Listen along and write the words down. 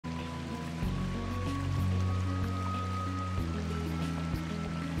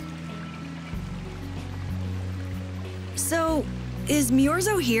So, is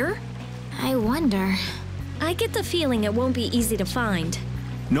Myorzo here? I wonder. I get the feeling it won't be easy to find.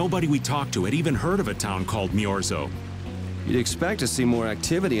 Nobody we talked to had even heard of a town called Myorzo. You'd expect to see more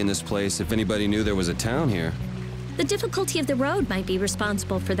activity in this place if anybody knew there was a town here. The difficulty of the road might be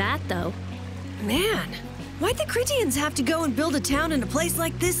responsible for that, though. Man, why'd the Critians have to go and build a town in a place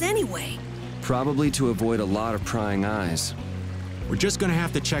like this anyway? Probably to avoid a lot of prying eyes. We're just gonna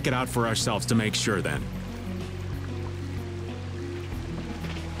have to check it out for ourselves to make sure then.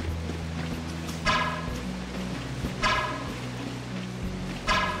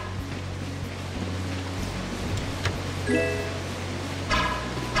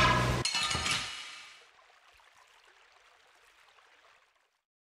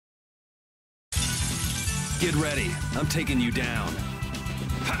 Get ready. I'm taking you down.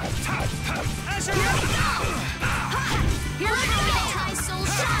 Here we go! Soul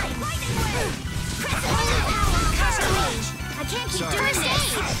shine! Lightning wave! Holy power! Courage! I can't keep doing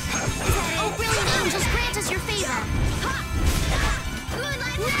this! Oh, brilliant angels, grant us your favor!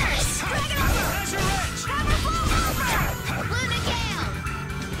 Moonlight nurse! Dragon over! Powerful over! Luna Gale!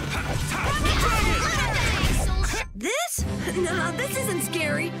 Rocket Soul shine! This? Nah, this isn't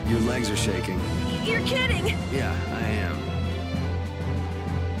scary. Your legs are shaking. You're kidding! Yeah, I am.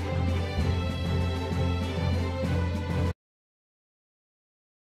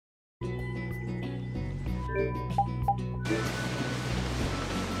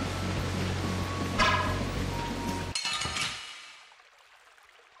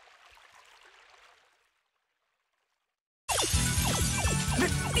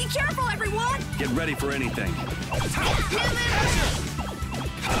 Be careful, everyone! Get ready for anything.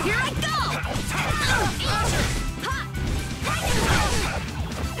 Here I go!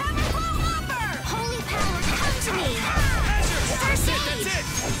 Holy power, come to me! First aid!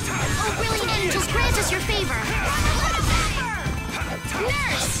 Oh, brilliant angels, grant us your favor!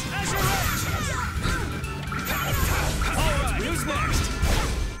 Nurse! Alright, who's next?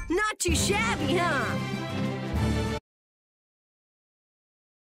 Not too shabby, huh?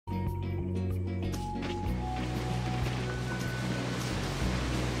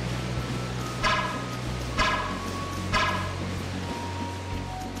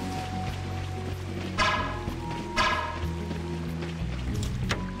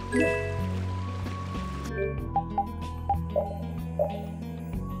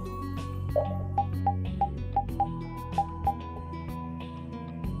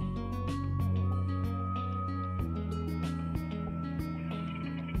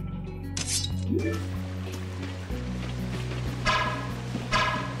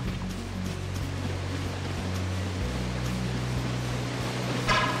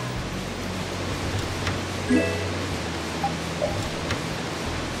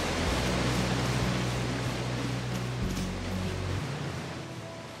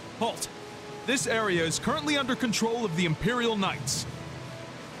 Halt! This area is currently under control of the Imperial Knights.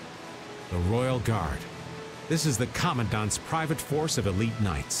 The Royal Guard. This is the Commandant's private force of elite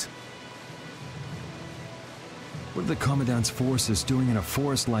knights. What are the Commandant's forces doing in a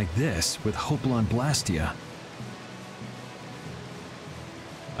forest like this with Hopalon Blastia?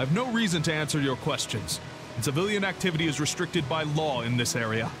 I've no reason to answer your questions, and civilian activity is restricted by law in this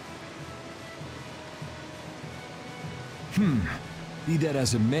area. Be that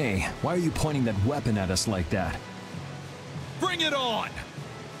as it may, why are you pointing that weapon at us like that? Bring it on!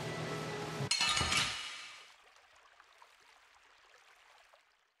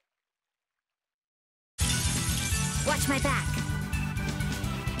 Watch my back.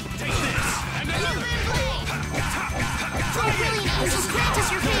 Take this! And another! Oh, brilliant angels, grant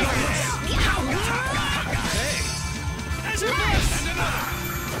us your favor! Hey! Nurse! And another!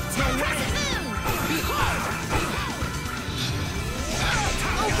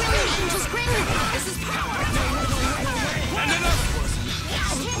 Oh, brilliant angels, grant us... This is power! And another!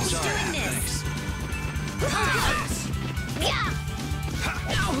 Who's doing this? Yeah!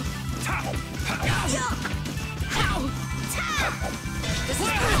 This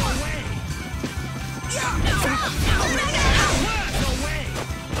is power! No way!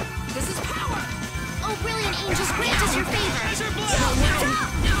 This is power! Oh, brilliant angels, grant us your favor!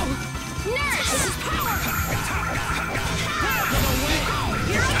 Nurse! This is power!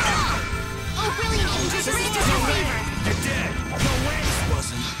 Here I go! Oh, brilliant angels, grant us your favor! You're dead! No way! This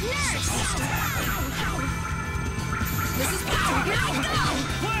wasn't Nurse! This is power! Here I go!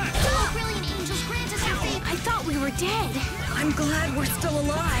 Oh, brilliant angels, grant us your favor! I thought we were dead! I'm glad we're still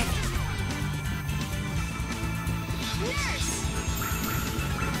alive. Nurse!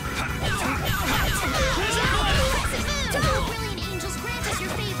 Oh, brilliant angels, grant us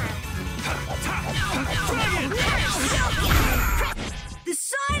your favor! Nurse!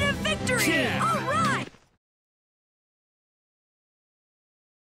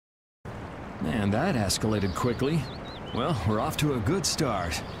 Man, that escalated quickly. Well, we're off to a good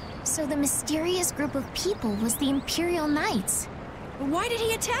start. So the mysterious group of people was the Imperial Knights. Why did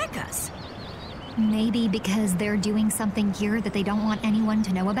he attack us? Maybe because they're doing something here that they don't want anyone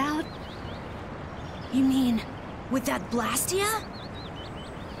to know about? You mean, with that Blastia?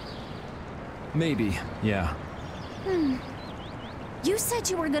 Maybe, yeah. You said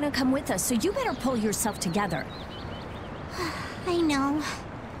you were gonna come with us, so you better pull yourself together. I know.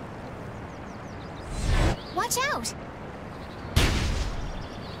 Watch out!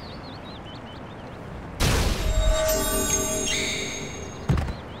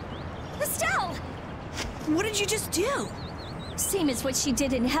 Estelle! What did you just do? Same as what she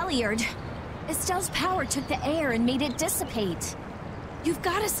did in Heliard. Estelle's power took the air and made it dissipate. You've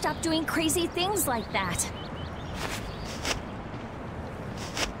got to stop doing crazy things like that.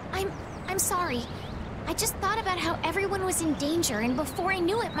 I'm sorry. I just thought about how everyone was in danger, and before I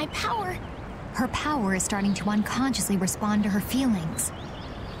knew it, my power... Her power is starting to unconsciously respond to her feelings.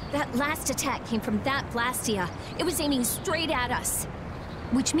 That last attack came from that Blastia. It was aiming straight at us.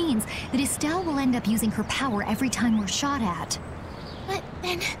 Which means that Estelle will end up using her power every time we're shot at. But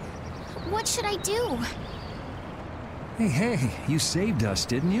then, what should I do? Hey, you saved us,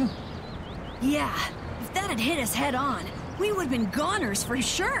 didn't you? Yeah, if that had hit us head on, we would have been goners for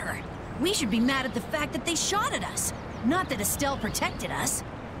sure. We should be mad at the fact that they shot at us, not that Estelle protected us.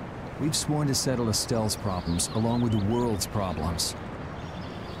 We've sworn to settle Estelle's problems, along with the world's problems.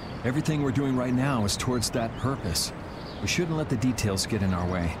 Everything we're doing right now is towards that purpose. We shouldn't let the details get in our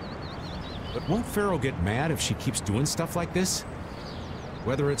way. But won't Pharaoh get mad if she keeps doing stuff like this?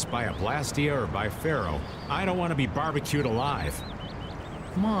 Whether it's by a Blastia or by Pharaoh, I don't want to be barbecued alive.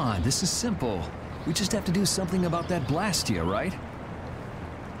 Come on, this is simple. We just have to do something about that Blastia, right?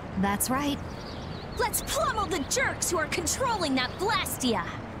 That's right. Let's pummel the jerks who are controlling that Blastia!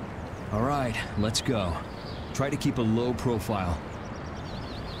 All right, let's go. Try to keep a low profile.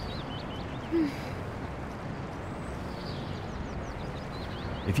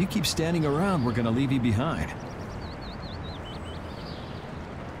 If you keep standing around, we're gonna leave you behind.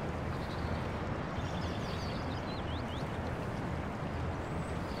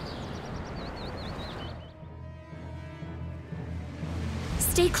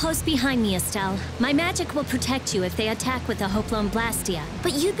 Stay close behind me, Estelle. My magic will protect you if they attack with the Hoplon Blastia.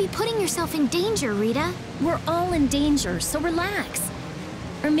 But you'd be putting yourself in danger, Rita. We're all in danger, so relax.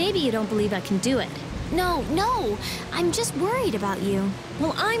 Or maybe you don't believe I can do it. No, I'm just worried about you.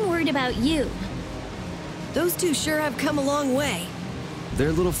 Well, I'm worried about you. Those two sure have come a long way.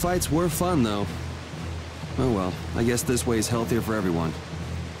 Their little fights were fun, though. Oh well, I guess this way is healthier for everyone.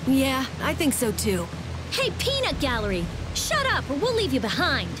 Yeah, I think so too. Hey, Peanut Gallery! Shut up, or we'll leave you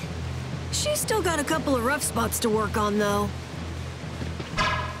behind. She's still got a couple of rough spots to work on, though.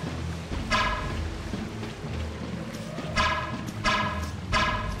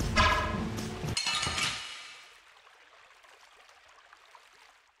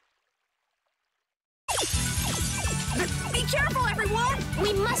 Be careful, everyone!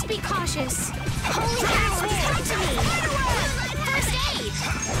 We must be cautious. Holy power, come to me! First aid!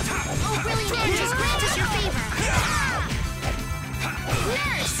 Oh, brilliant angels, grant us your favor!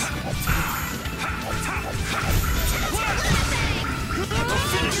 Nurse!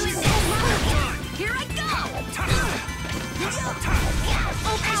 Here I go!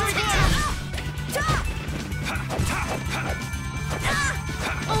 Oh, power the top!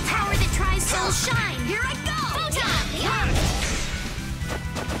 Oh, power that tries soul shine! Here I go!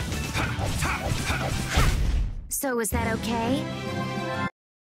 So is that okay?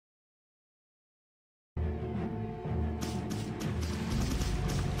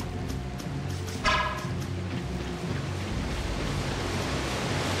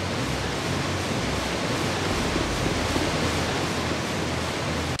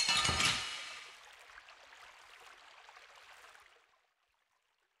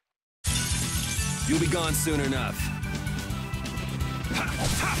 You'll be gone soon enough.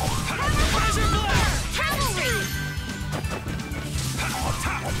 Cavalry!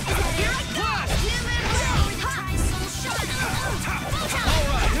 Here I go!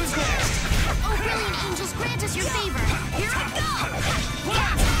 Alright, who's next? Oh, brilliant angels, grant us your favor! Here I go!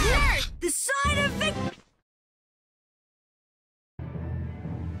 Nerd! The sign of victory!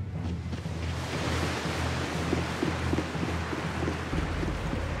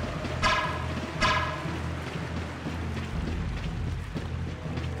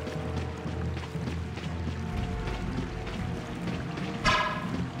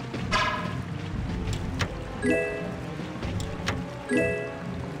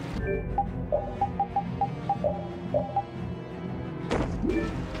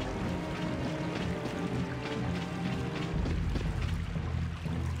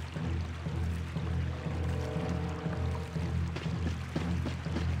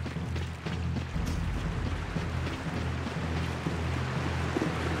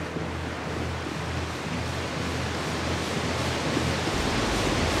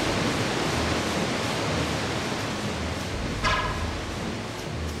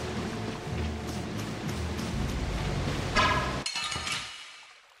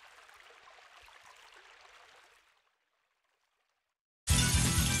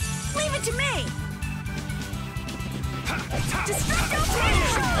 it to me! Destructo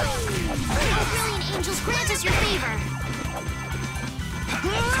Punch! Oh, brilliant angels, grant us your favor!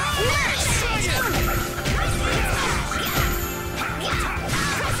 Nurse!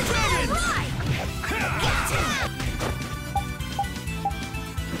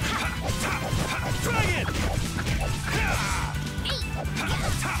 Dragon!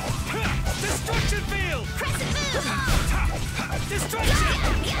 Destruction field! Crescent move! Destruction!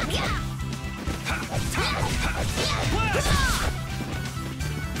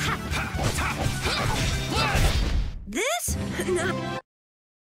 This? No.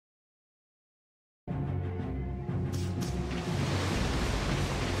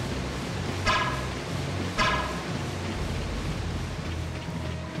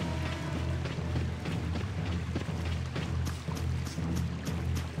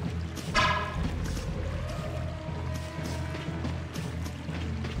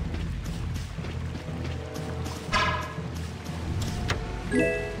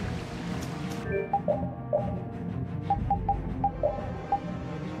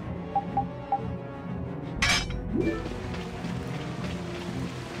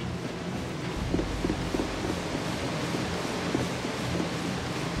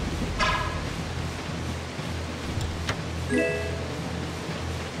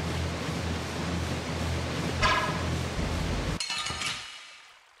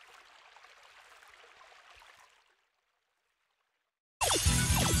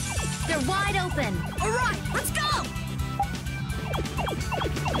 They're wide open! Alright, let's go!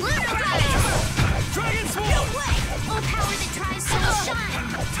 Lunar Rise! Dragon Sword! No way! All power that tries soul shine!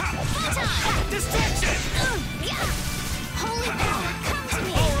 Photon! Destruction! Holy power, come to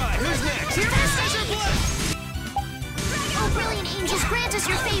me! Alright, who's next? Treasure Blood! Oh, brilliant angels, grant us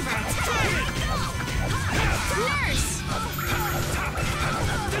your favor! Nurse!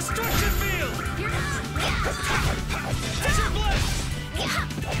 Destruction field! Treasure Blood!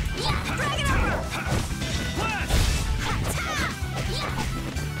 Dragon Armor! Blast!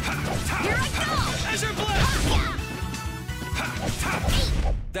 Here I go! Treasure Blood!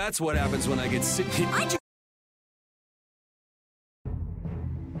 That's what happens when I get sick.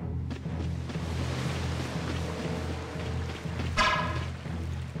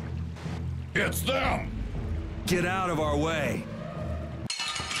 It's them! Get out of our way.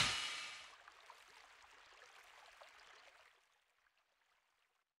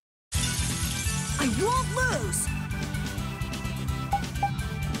 I won't lose!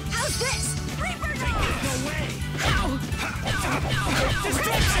 How's this? Reaper Dog! No way! Ow!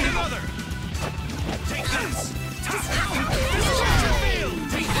 Destruction, mother! Take this! Destruction field!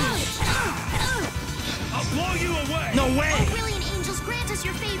 Take this! I'll blow you away! No way! Oh, brilliant angels, grant us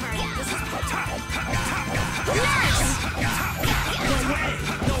your favor! This is No way!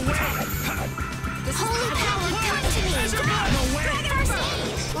 No way! Holy power, come to me! No way! First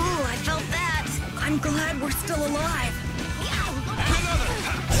aid! Ooh, I felt that. I'm glad we're still alive.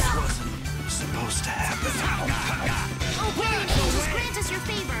 Supposed to happen. Oh, brilliant angels, grant us your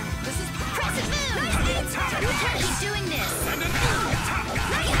favor! This is crescent move! You can't keep doing this!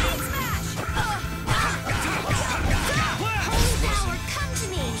 Holy power, come to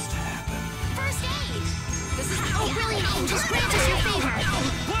me! First aid! This is oh, brilliant angels, grant us your favor!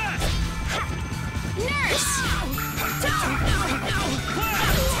 Nurse!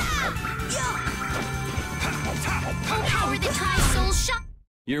 Oh, power that tries soul shot!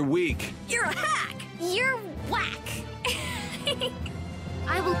 You're weak. You're a hack! You're whack!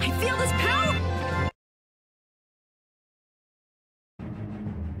 I feel this power!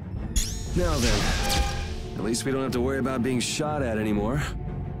 Now then, at least we don't have to worry about being shot at anymore.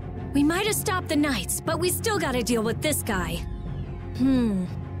 We might have stopped the Knights, but we still gotta deal with this guy.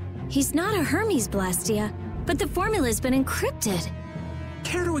 He's not a Hermes Blastia, but the formula's been encrypted.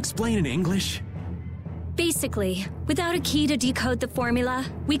 Care to explain in English? Basically, without a key to decode the formula,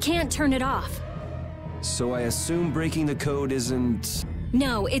 we can't turn it off. So I assume breaking the code isn't...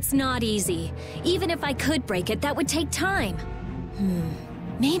 No, it's not easy. Even if I could break it, that would take time.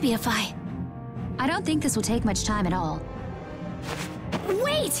 Maybe if I don't think this will take much time at all.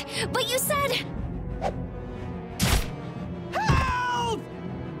 Wait! But you said... Help!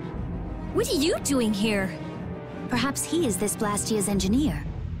 What are you doing here? Perhaps he is this Blastia's engineer.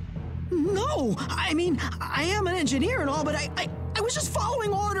 No! I mean, I am an engineer and all, but I was just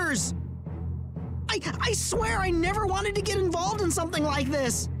following orders! I swear I never wanted to get involved in something like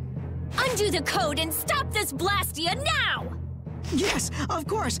this! Undo the code and stop this Blastia now! Yes, of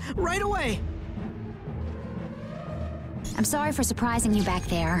course, right away! I'm sorry for surprising you back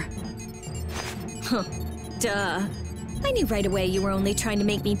there. Duh. I knew right away you were only trying to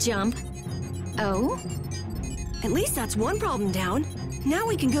make me jump. Oh? At least that's one problem down. Now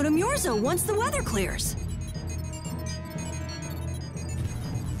we can go to Myorzo once the weather clears.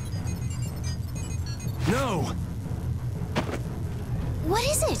 No! What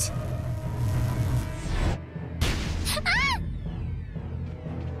is it? Ah!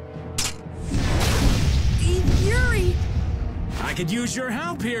 Yuri! I could use your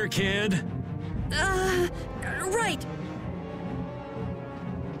help here, kid. Right.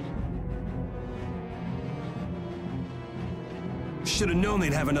 Should have known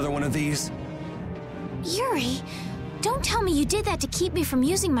they'd have another one of these. Yuri, don't tell me you did that to keep me from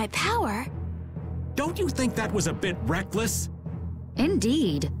using my power. Don't you think that was a bit reckless?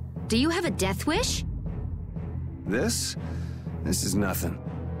 Indeed. Do you have a death wish? This is nothing.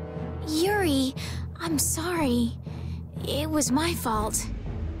 Yuri, I'm sorry. It was my fault.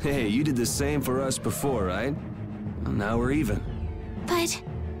 Hey, you did the same for us before, right? Well, now we're even. But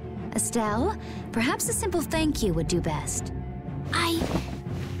Estelle, perhaps a simple thank you would do best.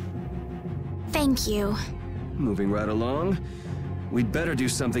 Thank you. Moving right along, we'd better do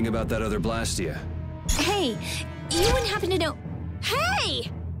something about that other Blastia. Hey, you wouldn't happen to know... Hey!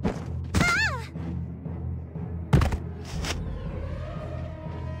 Ah!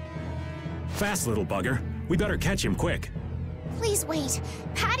 Fast, little bugger. We better catch him quick. Please wait.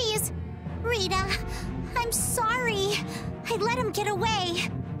 Patty is... Rita, I'm sorry. I let him get away.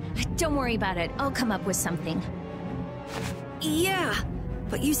 Don't worry about it. I'll come up with something. Yeah,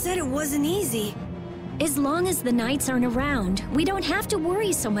 but you said it wasn't easy. As long as the knights aren't around, we don't have to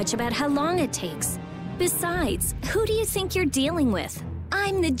worry so much about how long it takes. Besides, who do you think you're dealing with?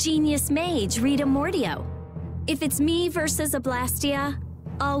 I'm the genius mage, Rita Mordio. If it's me versus a Blastia,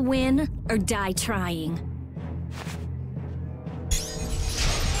 I'll win or die trying.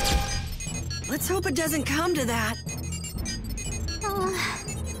 Let's hope it doesn't come to that.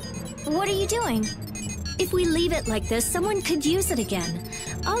 What are you doing? If we leave it like this, someone could use it again.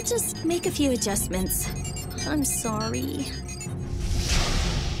 I'll just make a few adjustments. I'm sorry.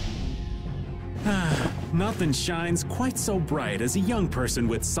 Nothing shines quite so bright as a young person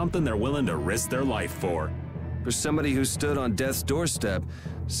with something they're willing to risk their life for. For somebody who stood on death's doorstep,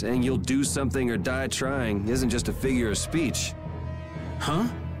 saying you'll do something or die trying isn't just a figure of speech. Huh?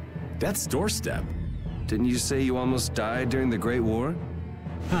 Death's doorstep? Didn't you say you almost died during the Great War?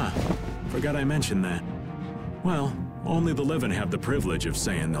 Huh. Forgot I mentioned that. Well, only the living have the privilege of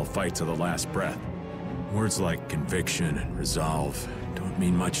saying they'll fight to the last breath. Words like conviction and resolve don't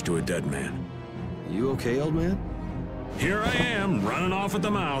mean much to a dead man. You okay, old man? Here I am, running off at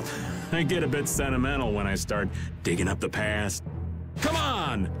the mouth. I get a bit sentimental when I start digging up the past. Come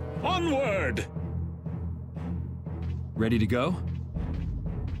on! Onward! Ready to go?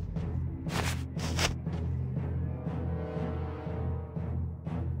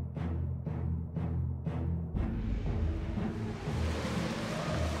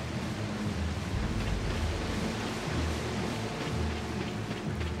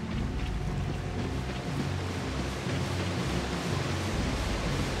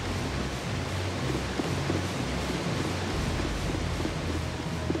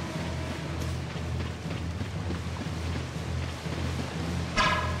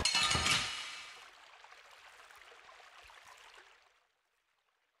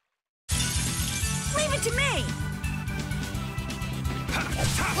 Leave it to me!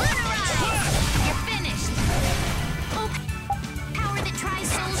 You're finished. Oh, power that tries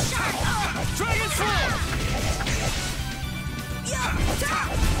soul shot. Dragon Sword!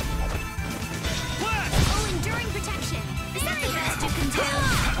 Oh, enduring protection. Is that the best you can do?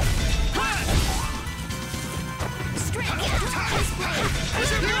 Strength.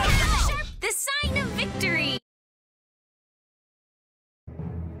 Display. The sign of victory!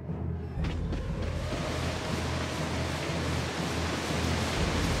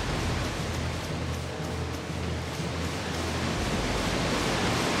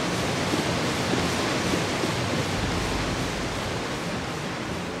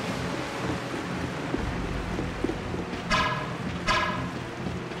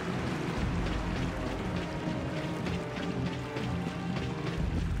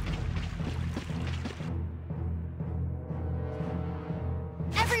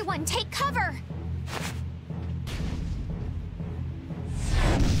 Everyone, take cover!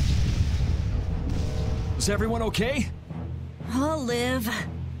 Is everyone okay? I'll live.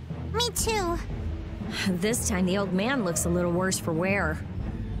 Me too. This time the old man looks a little worse for wear.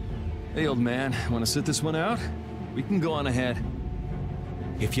 Hey, old man, want to sit this one out? We can go on ahead.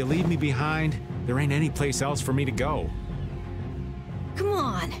 If you leave me behind, there ain't any place else for me to go. Come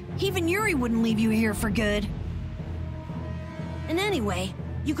on. Even Yuri wouldn't leave you here for good. And anyway,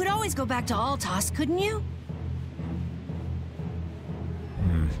 You could always go back to Altos, couldn't you?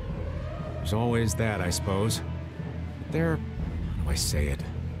 There's always that, I suppose. They're, how do I say it?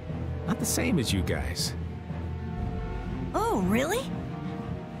 Not the same as you guys. Oh, really?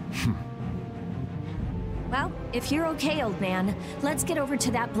 Well, if you're okay, old man, let's get over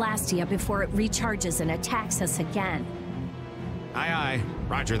to that Blastia before it recharges and attacks us again. Aye, aye.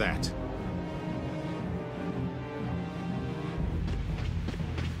 Roger that.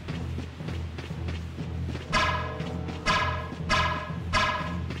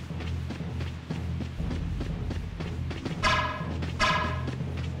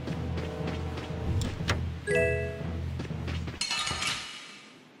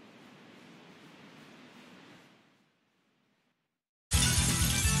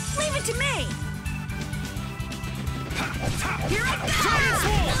 Leave it to me! Here I go!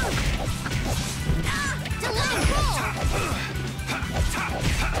 Deluxe roll!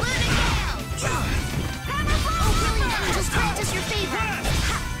 Let it go! Oh, brilliant angels, grant us your favor!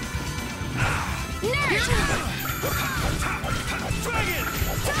 Nerd! Dragon!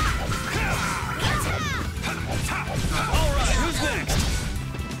 Alright, who's next?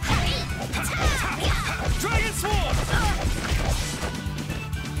 Dragon Swarm!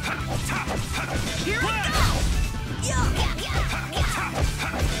 Here we go!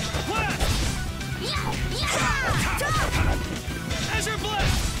 Azure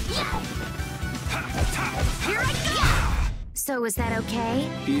Blast! Here I go! So is that okay?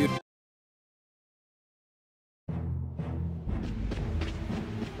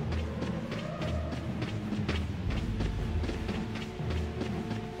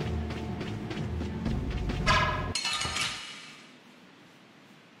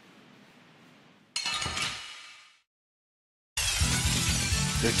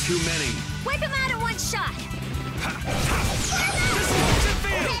 There are too many. Wipe him out in one shot! Destruction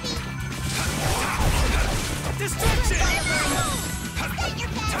field!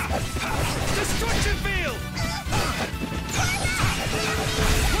 Destruction field!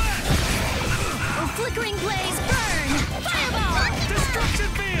 Oh, flickering blaze, burn! Fireball! Destruction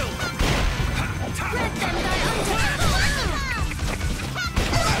field! Let them die under!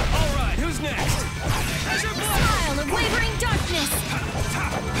 Alright, who's next? Azure Blast! Smile of wavering darkness!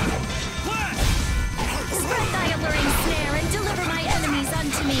 Spread thy alluring snare and deliver my enemies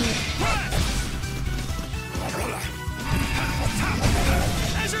unto me!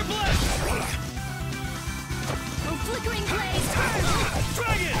 Azure Blast! Oh, flickering blaze, burn!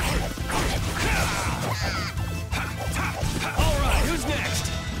 Dragon! Alright, who's next?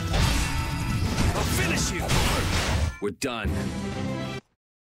 I'll finish you! We're done.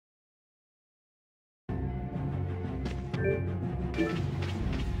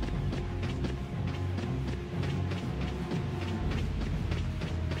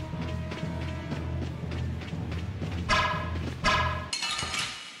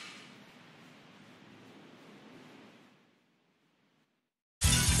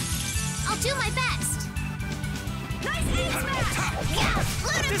 I'll do my best! Nice aim smash!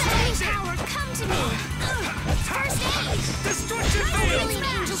 Lunar power, come to me! First aid! Destruction field! Brilliant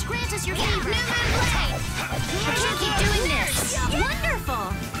angels, grant us your favor! New moon blade! I can't keep doing this! Wonderful!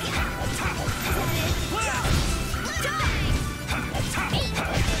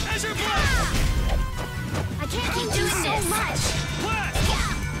 Azure Blast! I can't keep doing so much!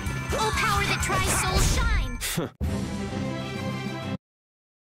 Oh, power that tries souls shine!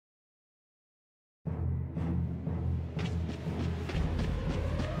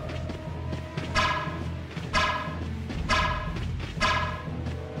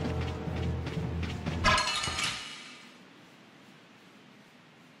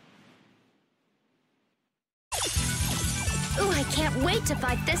 Ooh, I can't wait to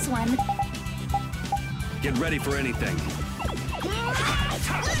fight this one. Get ready for anything.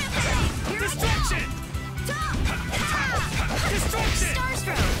 Destruction! Destruction!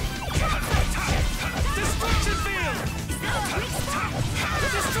 Starstroke! Destruction field!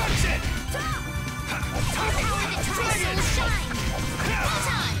 Destruction! Oh, power that tries souls shine! All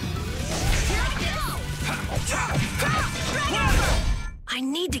time! I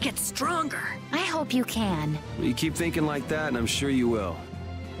need to get stronger. I hope you can. Well, you keep thinking like that, and I'm sure you will.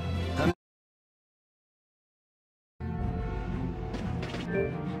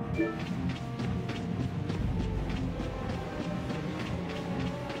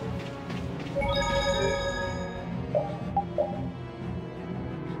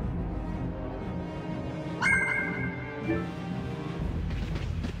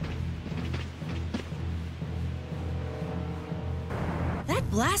 That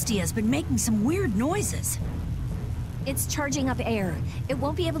Blastia's been making some weird noises. It's charging up air. It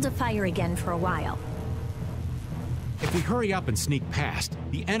won't be able to fire again for a while. If we hurry up and sneak past,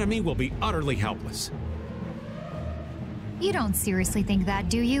 the enemy will be utterly helpless. You don't seriously think that,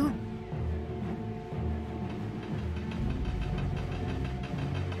 do you?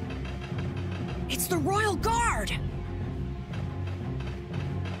 It's the Royal Guard!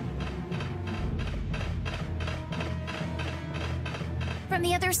 From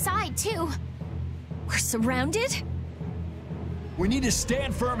the other side, too. We're surrounded? We need to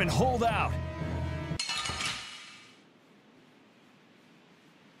stand firm and hold out.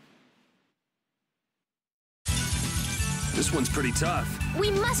 This one's pretty tough.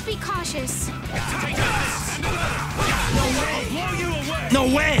 We must be cautious. Take this! No way! I'll blow you away! No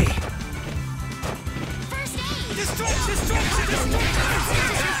way! First aid! Distraction!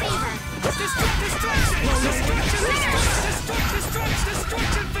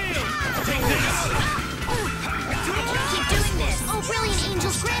 Destruction field! Take this! I can't keep doing this. Oh, brilliant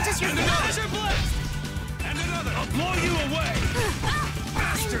angels, grant us your Measure blast! And another! I'll blow you away!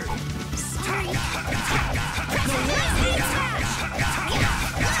 Bastard! Sorry.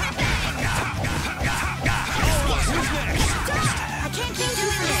 Who's next? I can't keep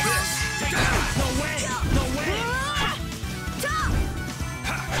doing this. No way! No way!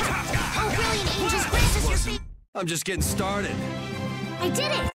 Oh, brilliant angels, grant us your favor. I'm just getting started. I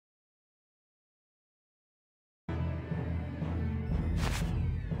did it!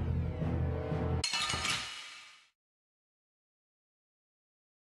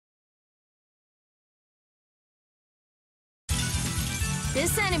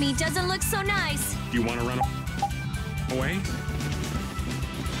 This enemy doesn't look so nice. Do you want to run away?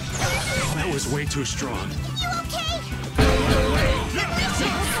 Oh, that was way too strong. You okay?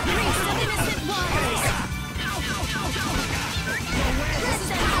 Innocent waters.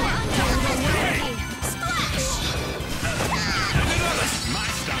 Let them go under the Splash! My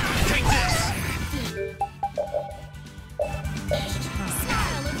style! Take this!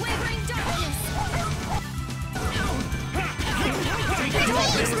 smile of wavering darkness.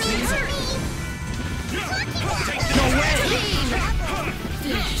 No way!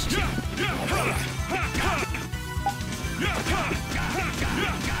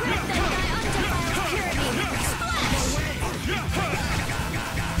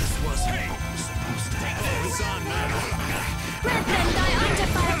 Let them die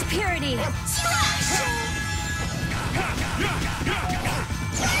undefiled purity.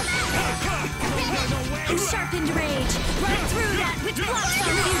 In sharpened rage, run through that which blocks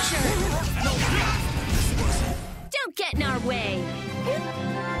our future. Don't get in our way.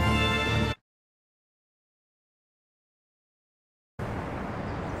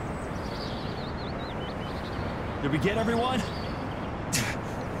 Did we get everyone?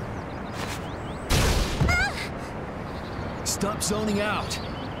 Stop zoning out.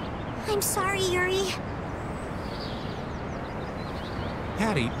 I'm sorry, Yuri.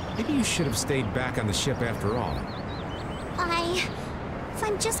 Hattie, maybe you should have stayed back on the ship after all. If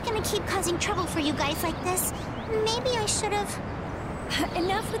I'm just gonna keep causing trouble for you guys like this, maybe I should have...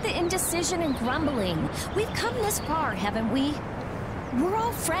 Enough with the indecision and grumbling. We've come this far, haven't we? We're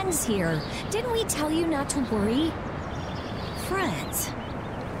all friends here. Didn't we tell you not to worry? Friends.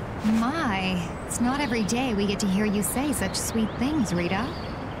 My, it's not every day we get to hear you say such sweet things, Rita.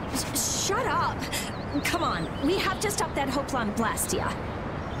 Shut up! Come on, we have to stop that Hoplan Blastia.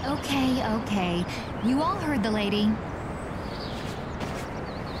 Okay, okay. You all heard the lady.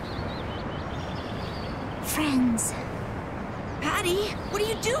 Friends. Patty, what are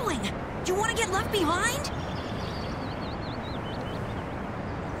you doing? Do you want to get left behind?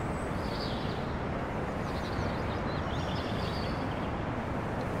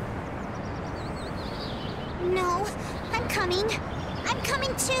 No, I'm coming. I'm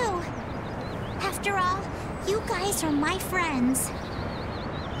coming too. After all, you guys are my friends.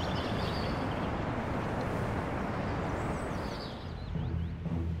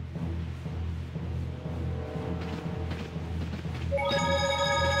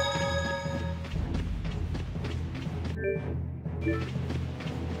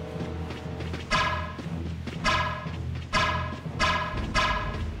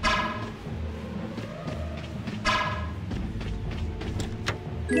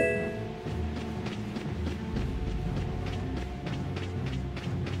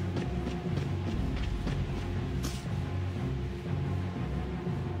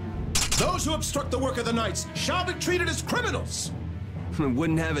 Those who obstruct the work of the Knights shall be treated as criminals!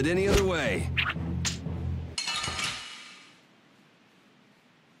 Wouldn't have it any other way.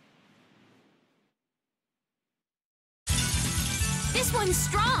 This one's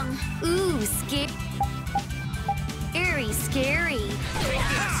strong. Ooh, scary very scary. Take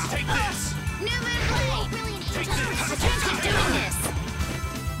this! Take this! New moon blade! Brilliant angel! I can't keep doing this!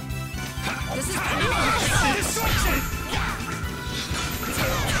 This is Destruction!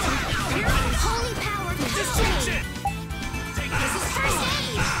 holy power! Destruction! This is first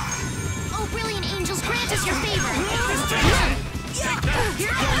aid! Oh, brilliant angels, grant us your favor! Destruction! Take that!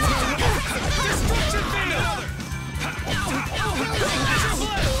 Destruction field! Oh, brilliant angels!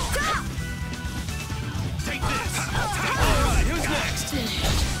 Stop! Take this! Alright, who's next?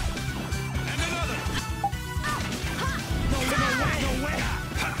 And another! No way!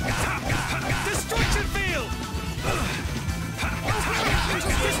 Destruction field!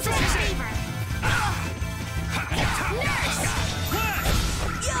 Destruction! Nurse!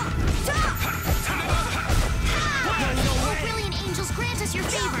 Oh, brilliant angels, grant us your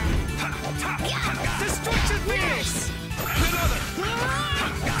favor! Destruction field! And another!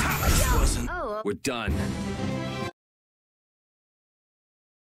 This wasn't... Oh. We're done.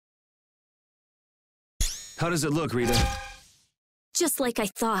 How does it look, Rita? Just like I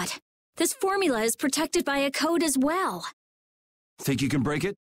thought. This formula is protected by a code as well. Think you can break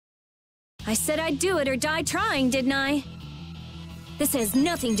it? I said I'd do it or die trying, didn't I? This has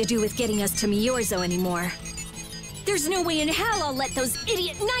nothing to do with getting us to Myorzo anymore. There's no way in hell I'll let those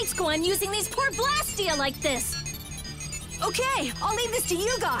idiot knights go on using these poor Blastia like this! Okay, I'll leave this to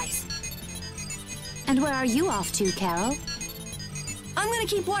you guys. And where are you off to, Carol? I'm gonna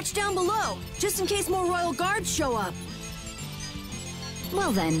keep watch down below, just in case more royal guards show up.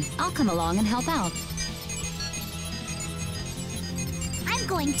 Well then, I'll come along and help out. I'm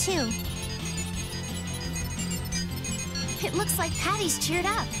going too. It looks like Patty's cheered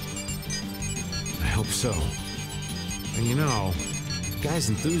up. I hope so. And you know, guy's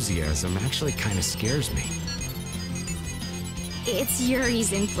enthusiasm actually kind of scares me. It's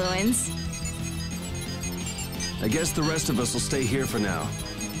Yuri's influence. I guess the rest of us will stay here for now.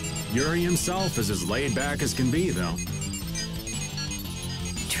 Yuri himself is as laid back as can be, though.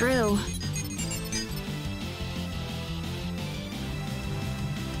 True.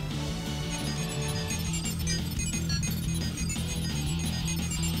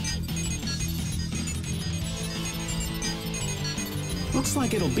 Looks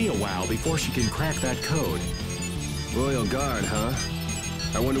like it'll be a while before she can crack that code. Royal Guard, huh?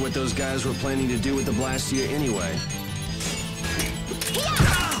 I wonder what those guys were planning to do with the Blastia anyway.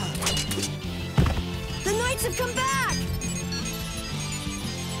 The knights have come back!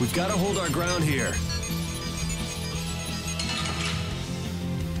 We've got to hold our ground here.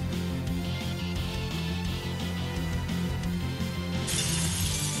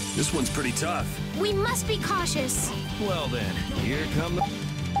 This one's pretty tough. We must be cautious. Well then, here come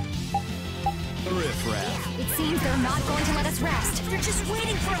the riffraff. It seems they're not going to let us rest. They're just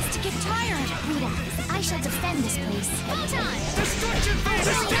waiting for us to get tired. Rita, I shall defend this place. Hold on! Destruction field!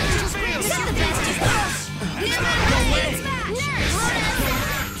 Destruction field! This is the best of us! Nurse!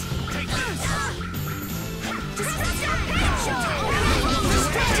 Take this!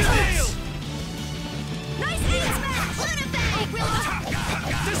 Destruction field! Nice aim smash!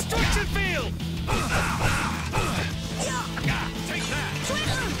 Destruction field! Take that!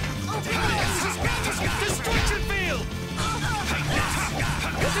 Destruction field! Destruction!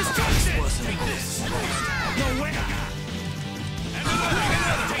 Take this! No way! And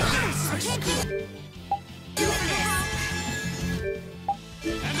another! Take this!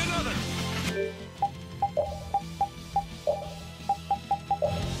 And another!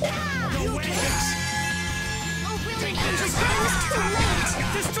 No way!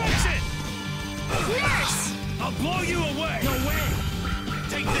 Destruction! Nurse! I'll blow you away! No way!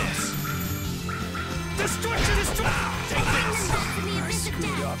 Take this! Destruction! Destruction! Take this! I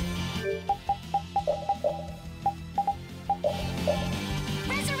screwed up.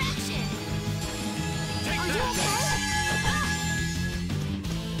 Resurrection! Take Are you that!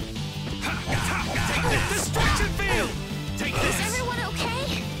 Take this! Destruction field! Take okay? this! Is everyone okay?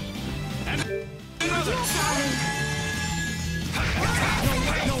 And another!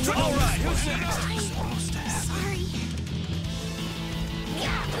 No way! All right, who's next? Sorry.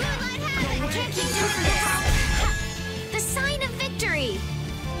 I can't keep doing this. The sign of victory.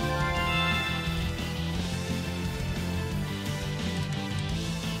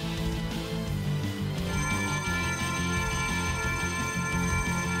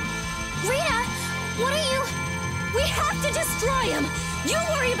 Rita! What are you... We have to destroy him! You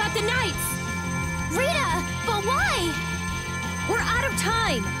worry about the knights! Rita, but why? We're out of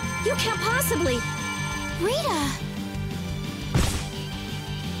time! You can't possibly... Rita!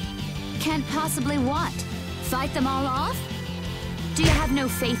 Can't possibly what? Fight them all off? Do you have no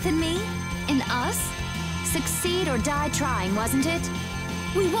faith in me? In us? Succeed or die trying, wasn't it?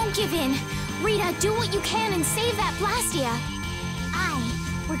 We won't give in. Rita, do what you can and save that Blastia.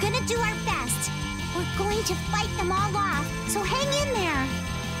 We're gonna do our best. We're going to fight them all off, so hang in there.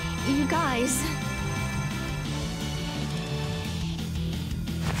 You guys...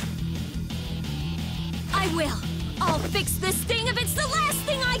 I will. I'll fix this thing if it's the last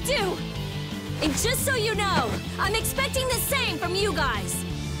thing I do. And just so you know, I'm expecting the same from you guys.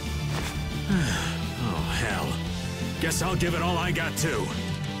 Oh, hell. Guess I'll give it all I got, too.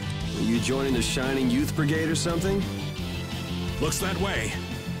 Are you joining the Shining Youth Brigade or something? Looks that way.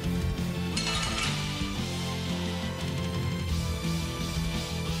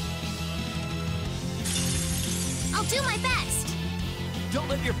 I'll do my best. Don't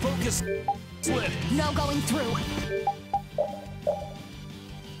let your focus slip. No going through.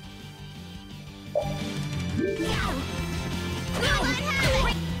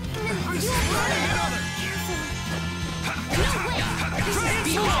 Are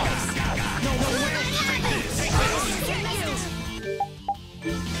you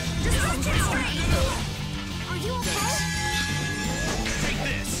okay? Are you okay? Take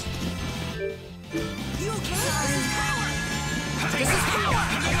this. You okay? This is power.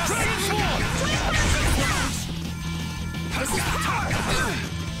 Transform. This is power.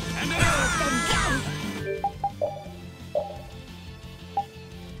 And then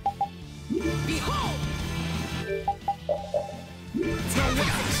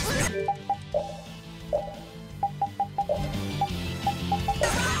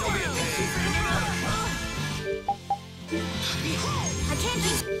Behold! I can't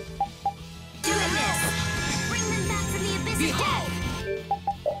keep doing this. Bring them back from the abyss of death.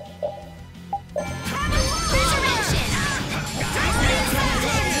 Resurrection!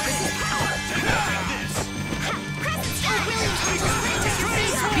 This is power. Crescent Star! Brilliant angels grant us your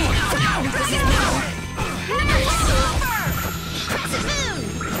favor. This is power. Crescent Moon!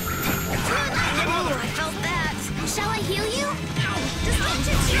 Oh, I felt that. Shall I heal you?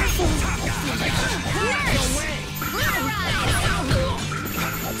 Distinction cheerful. Nurse! Blue Ride!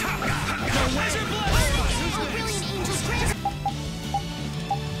 Oh, brilliant angels grant us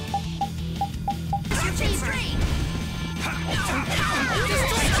your favor.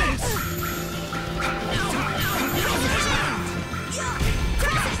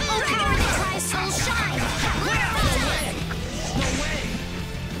 Crescent Moon! Power that tries souls shine! no way.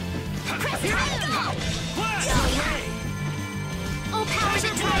 Crescent Moon! Oh, power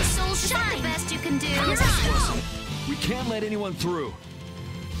that tries souls shine! The best you can do. We can't let anyone through.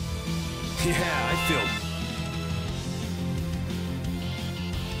 Yeah, I feel...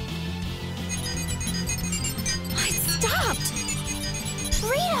 I stopped!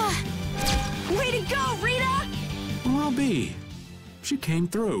 Rita! Way to go, Rita! Well, I'll be. She came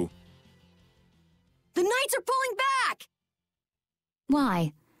through. The Knights are pulling back!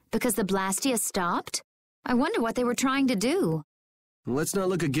 Why? Because the Blastia stopped? I wonder what they were trying to do. Let's not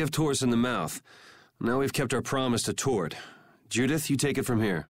look a gift horse in the mouth. Now we've kept our promise to Tord. Judith, you take it from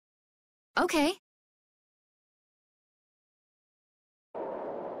here. Okay.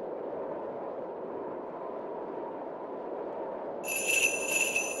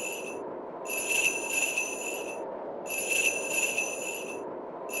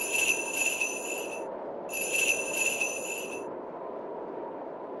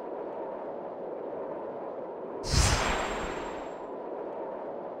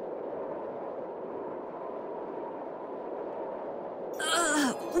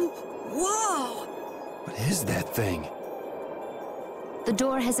 Whoa! What is that thing? The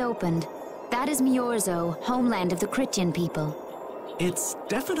door has opened. That is Myorzo, homeland of the Chrétien people. It's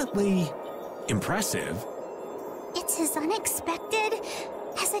definitely impressive. It's as unexpected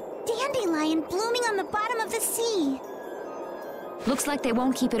as a dandelion blooming on the bottom of the sea. Looks like they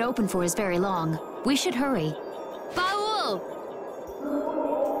won't keep it open for us very long. We should hurry. Baul!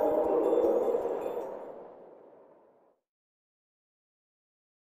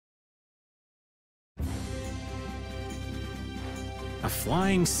 A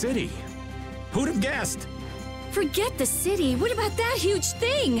flying city. Who'd have guessed? Forget the city. What about that huge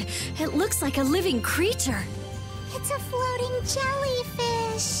thing? It looks like a living creature. It's a floating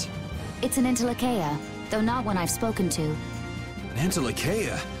jellyfish. It's an Entelekea, though not one I've spoken to. An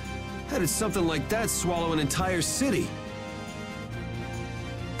Entelekea? How did something like that swallow an entire city?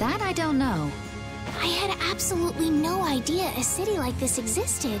 That I don't know. I had absolutely no idea a city like this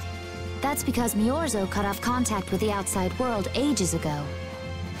existed. That's because Myorzo cut off contact with the outside world ages ago.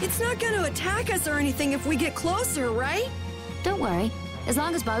 It's not going to attack us or anything if we get closer, right? Don't worry. As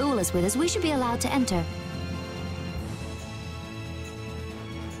long as Baul is with us, we should be allowed to enter.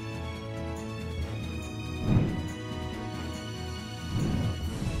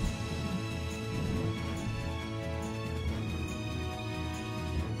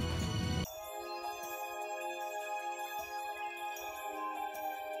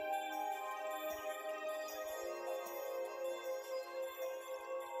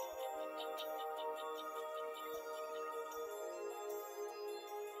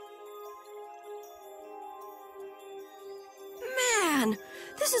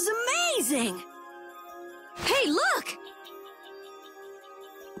 This is amazing! Hey, look!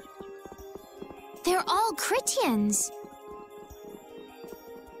 They're all Critians.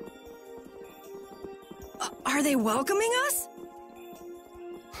 Are they welcoming us?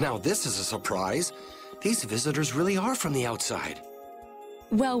 Now this is a surprise. These visitors really are from the outside.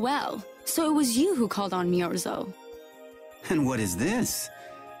 Well, well. So it was you who called on Myorzo. And what is this?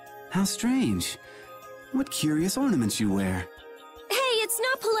 How strange. What curious ornaments you wear. Hey, it's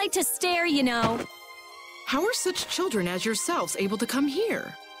not polite to stare, you know. How are such children as yourselves able to come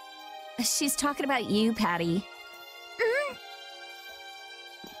here? She's talking about you, Patty.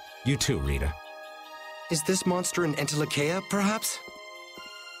 You too, Rita. Is this monster an Entelekea, perhaps?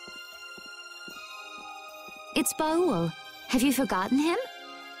 It's Baul. Have you forgotten him?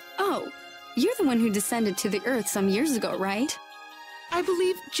 Oh, you're the one who descended to the Earth some years ago, right? I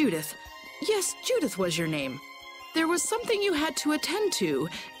believe Judith. Yes, Judith was your name. There was something you had to attend to,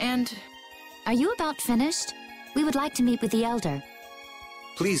 and... Are you about finished? We would like to meet with the Elder.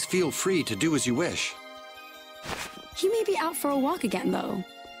 Please feel free to do as you wish. He may be out for a walk again, though.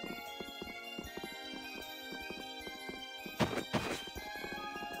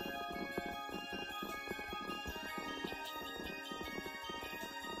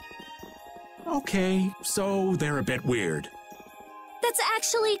 Okay, so they're a bit weird. That's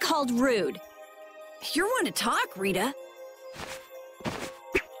actually called rude. You're one to talk, Rita.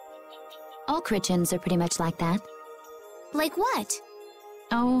 All Critians are pretty much like that. Like what?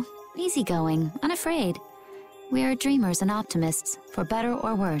 Oh, easygoing, unafraid. We are dreamers and optimists, for better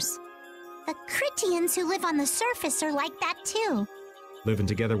or worse. The Critians who live on the surface are like that too. Living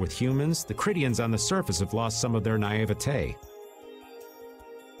together with humans, the Critians on the surface have lost some of their naivete.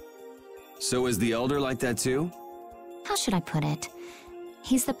 So is the Elder like that too? How should I put it?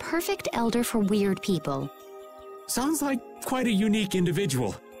 He's the perfect elder for weird people. Sounds like quite a unique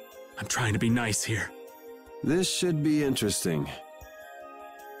individual. I'm trying to be nice here. This should be interesting.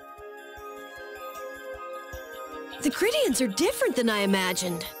 The Critians are different than I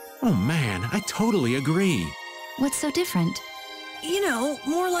imagined. Oh man, I totally agree. What's so different? You know,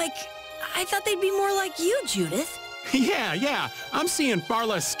 more like... I thought they'd be more like you, Judith. Yeah, I'm seeing far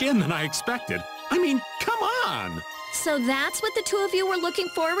less skin than I expected. I mean, come on! So that's what the two of you were looking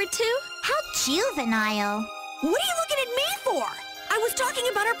forward to? How juvenile. What are you looking at me for? I was talking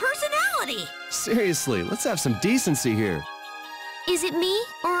about her personality. Seriously, let's have some decency here. Is it me,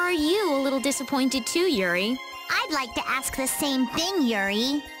 or are you a little disappointed too, Yuri? I'd like to ask the same thing,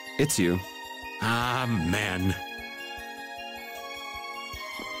 Yuri. It's you. Ah, man.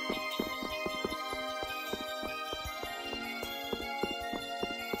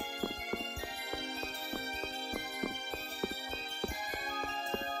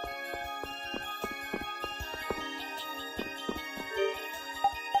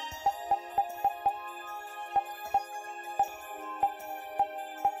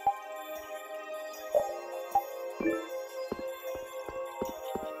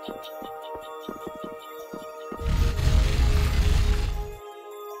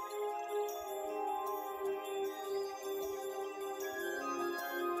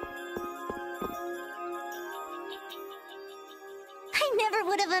 I never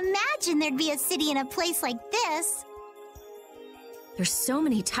would have imagined there'd be a city in a place like this. There's so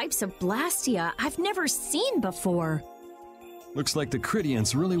many types of Blastia I've never seen before. Looks like the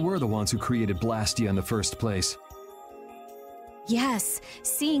Critians really were the ones who created Blastia in the first place. Yes,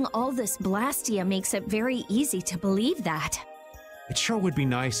 seeing all this Blastia makes it very easy to believe that. It sure would be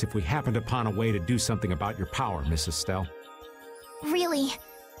nice if we happened upon a way to do something about your power, Mrs. Stell. Really,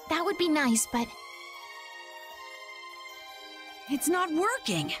 that would be nice, but... It's not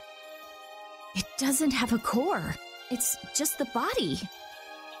working. It doesn't have a core. It's just the body.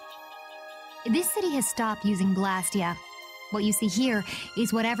 This city has stopped using Blastia. What you see here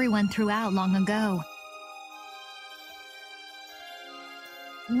is what everyone threw out long ago.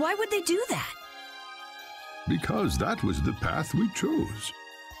 Why would they do that? Because that was the path we chose.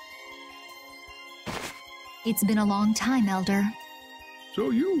 It's been a long time, Elder.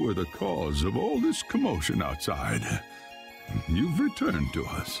 So you were the cause of all this commotion outside. You've returned to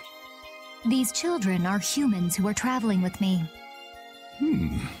us. These children are humans who are traveling with me.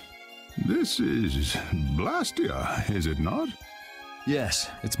 This is Blastia, is it not? Yes,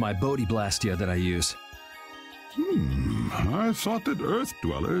 it's my Bodhi Blastia that I use. I thought that Earth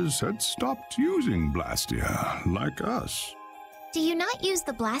dwellers had stopped using Blastia, like us. Do you not use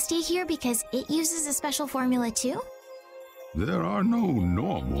the Blastia here because it uses a special formula too? There are no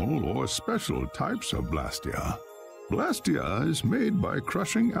normal or special types of Blastia. Blastia is made by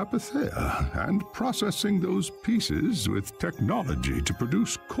crushing apatheia and processing those pieces with technology to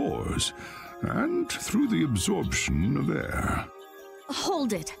produce cores, and through the absorption of air.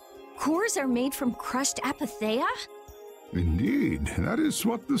 Hold it. Cores are made from crushed apatheia? Indeed, that is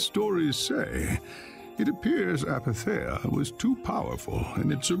what the stories say. It appears apatheia was too powerful in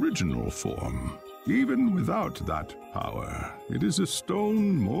its original form. Even without that power, it is a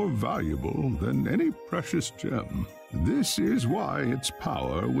stone more valuable than any precious gem. This is why its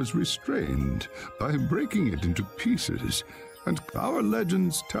power was restrained by breaking it into pieces, and our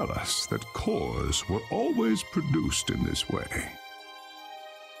legends tell us that cores were always produced in this way.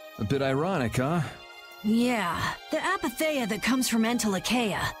 A bit ironic, huh? Yeah, the apatheia that comes from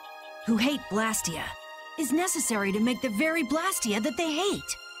Entelakea, who hate Blastia, is necessary to make the very Blastia that they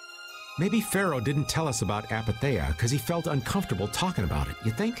hate. Maybe Pharaoh didn't tell us about apatheia because he felt uncomfortable talking about it,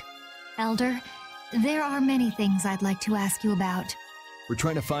 you think? Elder, there are many things I'd like to ask you about. We're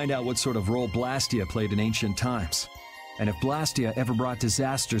trying to find out what sort of role Blastia played in ancient times. And if Blastia ever brought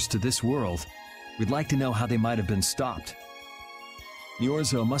disasters to this world, we'd like to know how they might have been stopped.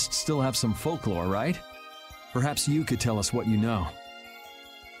 Myorzo must still have some folklore, right? Perhaps you could tell us what you know.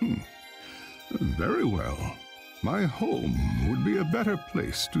 Very well. My home would be a better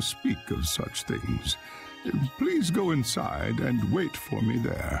place to speak of such things. Please go inside and wait for me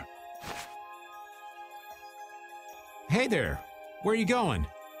there. Hey there. Where are you going?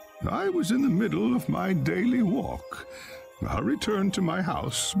 I was in the middle of my daily walk. I'll return to my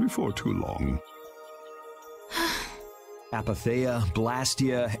house before too long. Apatheia,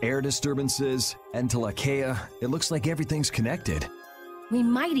 Blastia, air disturbances, Entelakea. It looks like everything's connected. We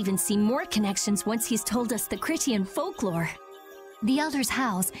might even see more connections once he's told us the Critian folklore. The Elder's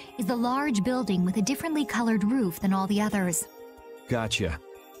house is the large building with a differently colored roof than all the others. Gotcha.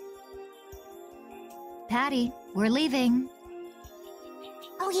 Patty, we're leaving.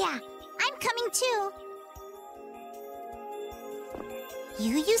 Oh yeah, I'm coming too.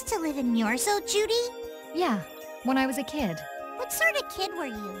 You used to live in Myorzo, Judy? Yeah, when I was a kid. What sort of kid were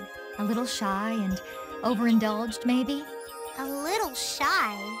you? A little shy and overindulged, maybe? A little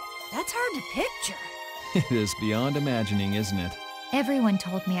shy? That's hard to picture. It is beyond imagining, isn't it? Everyone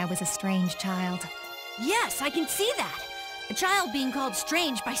told me I was a strange child. Yes, I can see that. A child being called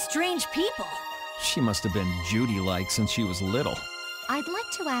strange by strange people. She must have been Judy-like since she was little. I'd like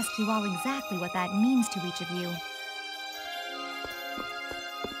to ask you all exactly what that means to each of you.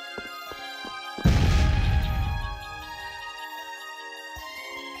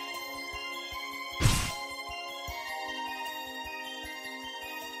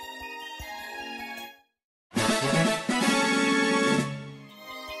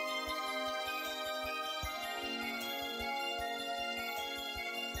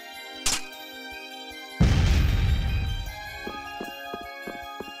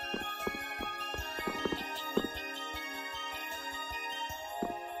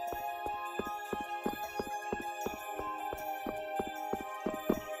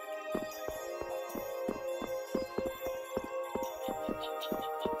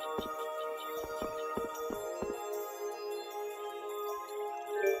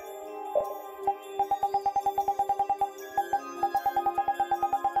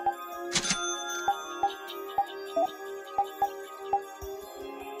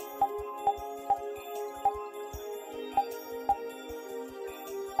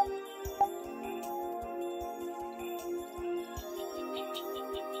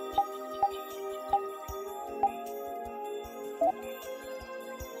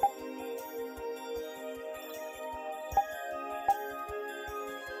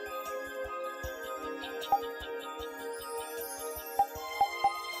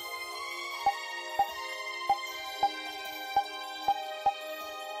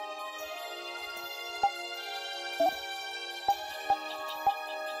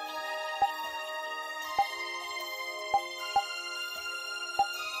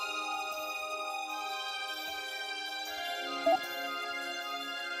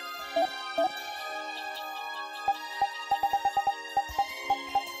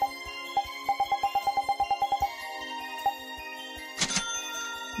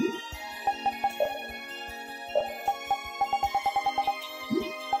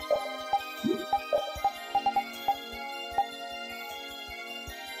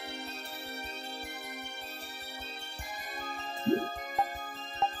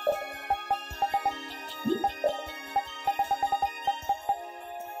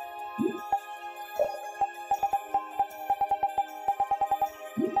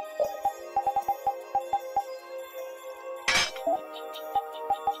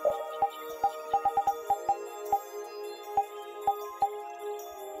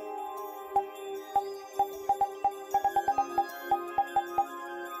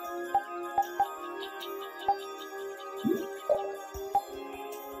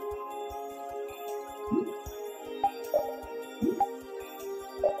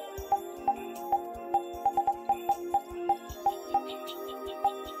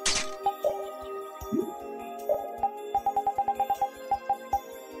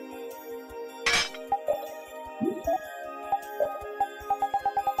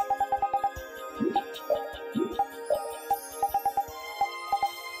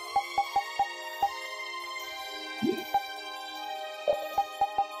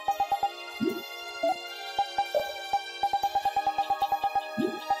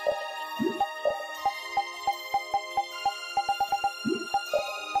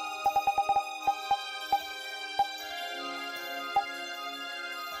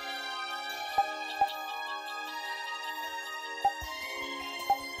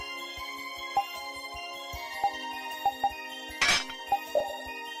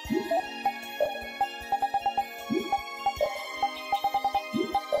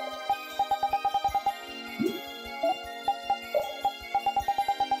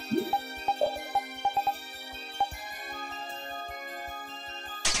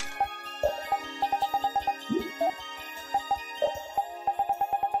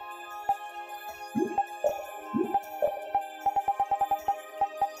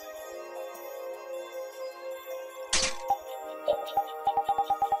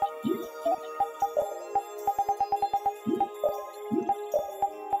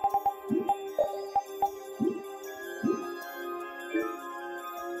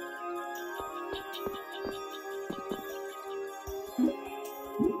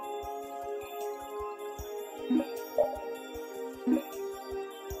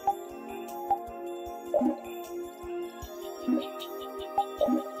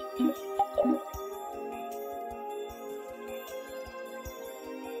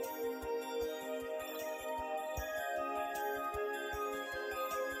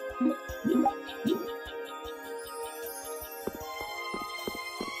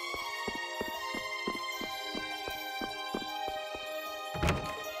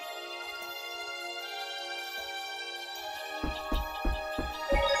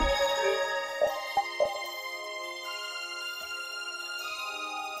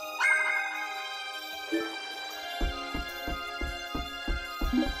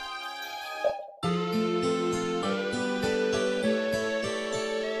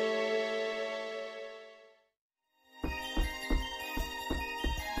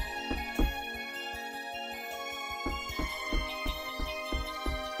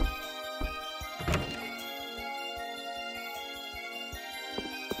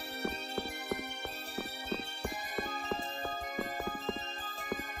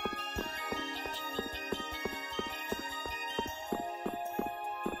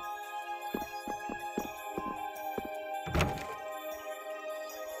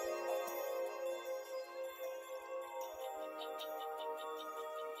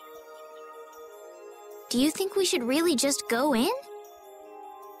 Do you think we should really just go in?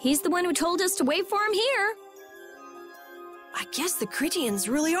 He's the one who told us to wait for him here. I guess the Critians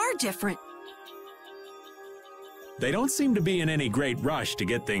really are different. They don't seem to be in any great rush to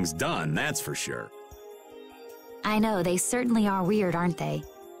get things done, that's for sure. I know, they certainly are weird, aren't they?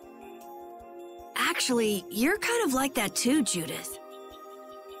 Actually, you're kind of like that too, Judith.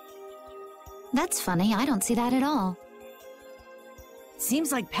 That's funny, I don't see that at all.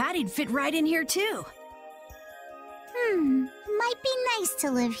 Seems like Patty'd fit right in here too. Might be nice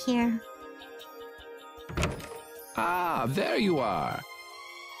to live here. Ah, there you are.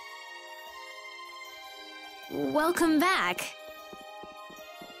 Welcome back.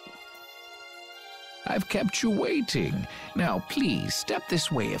 I've kept you waiting. Now, please, step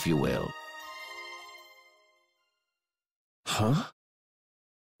this way if you will. Huh?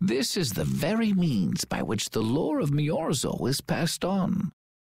 This is the very means by which the lore of Myorzo is passed on.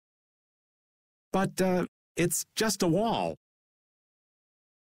 But, it's just a wall.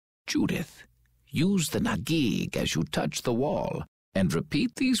 Judith, use the Nagig as you touch the wall, and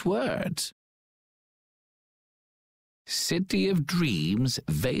repeat these words. City of dreams,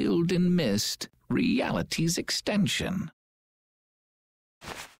 veiled in mist, reality's extension.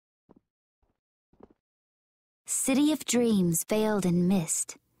 City of dreams, veiled in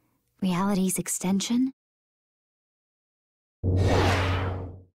mist, reality's extension?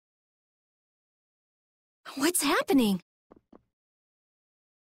 What's happening?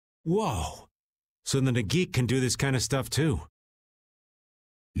 Whoa. So the Nagik can do this kind of stuff too.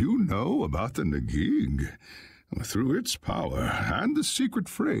 You know about the Nagig. Through its power and the secret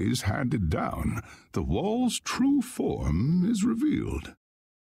phrase handed down, the wall's true form is revealed.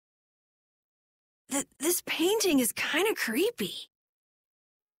 This painting is kind of creepy.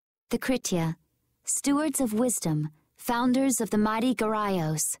 The Kritya, stewards of wisdom, founders of the mighty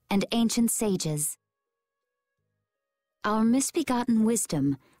Garayos and ancient sages. Our misbegotten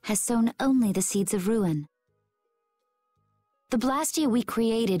wisdom has sown only the seeds of ruin. The Blastia we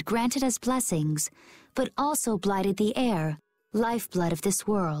created granted us blessings, but also blighted the air, lifeblood of this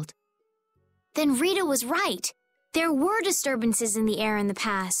world. Then Rita was right. There were disturbances in the air in the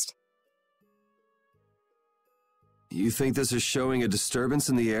past. You think this is showing a disturbance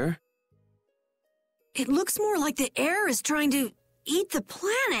in the air? It looks more like the air is trying to eat the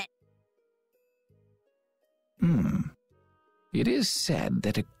planet. It is said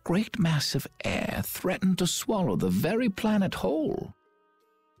that a great mass of air threatened to swallow the very planet whole.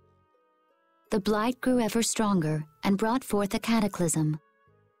 The blight grew ever stronger and brought forth a cataclysm.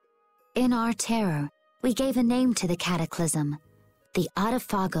 In our terror, we gave a name to the cataclysm, the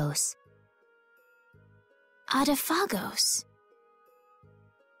Autophagos. Autophagos?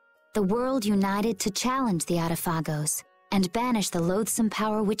 The world united to challenge the Autophagos and banish the loathsome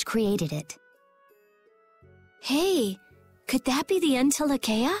power which created it. Hey, could that be the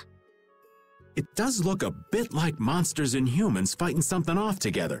Entelekea? It does look a bit like monsters and humans fighting something off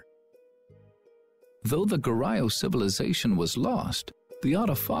together. Though the Garayo civilization was lost, the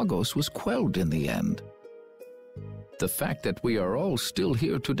Autophagos was quelled in the end. The fact that we are all still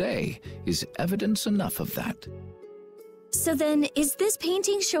here today is evidence enough of that. So then, is this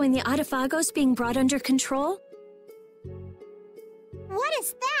painting showing the Autophagos being brought under control? What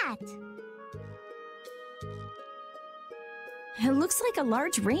is that? It looks like a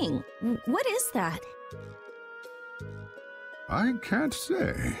large ring. What is that? I can't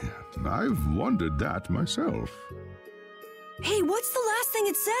say. I've wondered that myself. Hey, what's the last thing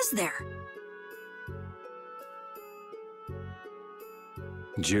it says there?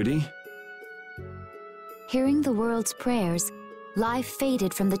 Judy? Hearing the world's prayers, life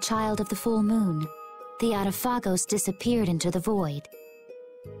faded from the child of the full moon. The Autophagos disappeared into the void.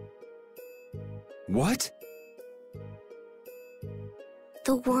 What?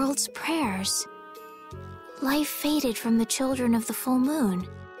 The world's prayers. Life faded from the children of the full moon.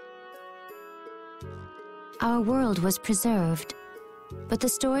 Our world was preserved, but the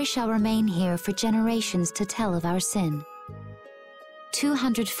story shall remain here for generations to tell of our sin.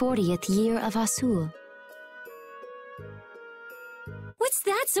 240th year of Asul. What's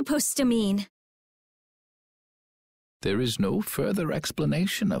that supposed to mean? There is no further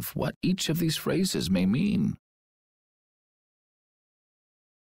explanation of what each of these phrases may mean.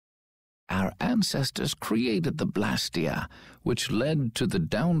 Our ancestors created the Blastia, which led to the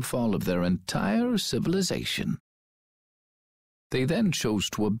downfall of their entire civilization. They then chose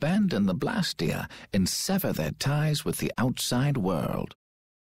to abandon the Blastia and sever their ties with the outside world.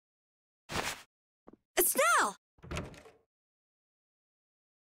 Estelle!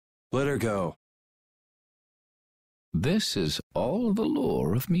 Let her go. This is all the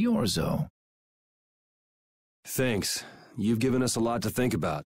lore of Myorzo. Thanks. You've given us a lot to think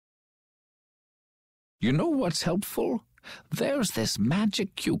about. You know what's helpful? There's this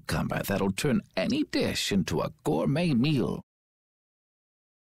magic cucumber that'll turn any dish into a gourmet meal.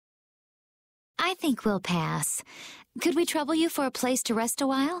 I think we'll pass. Could we trouble you for a place to rest a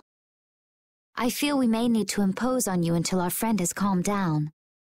while? I feel we may need to impose on you until our friend has calmed down.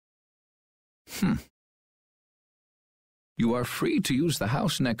 You are free to use the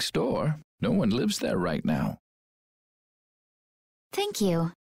house next door. No one lives there right now. Thank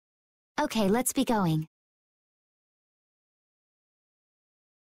you. Okay, let's be going.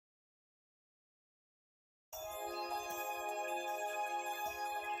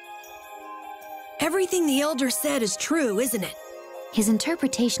 Everything the Elder said is true, isn't it? His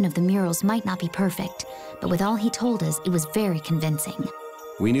interpretation of the murals might not be perfect, but with all he told us, it was very convincing.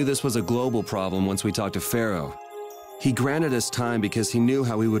 We knew this was a global problem once we talked to Pharaoh. He granted us time because he knew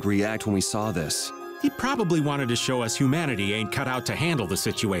how we would react when we saw this. He probably wanted to show us humanity ain't cut out to handle the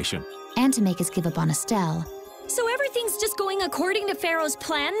situation. And to make us give up on Estelle. So everything's just going according to Pharaoh's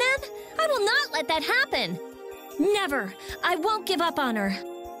plan then? I will not let that happen. Never. I won't give up on her.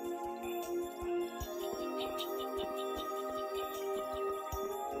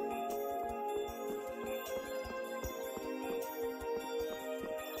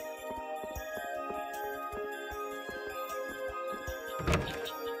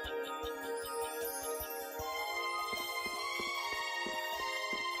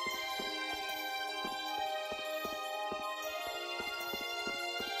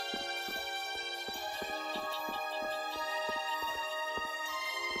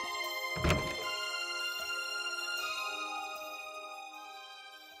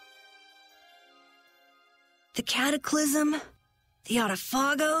 The Cataclysm? The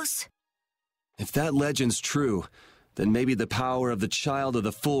Autophagos? If that legend's true, then maybe the power of the child of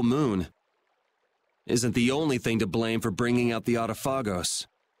the full moon isn't the only thing to blame for bringing out the Autophagos.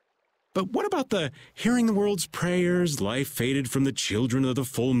 But what about the hearing the world's prayers, life faded from the children of the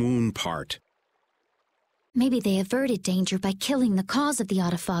full moon part? Maybe they averted danger by killing the cause of the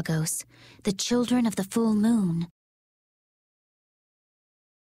Autophagos, the children of the full moon.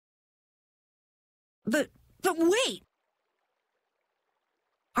 But wait!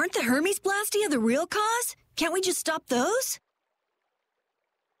 Aren't the Hermes Blastia the real cause? Can't we just stop those?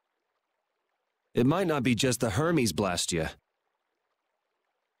 It might not be just the Hermes Blastia.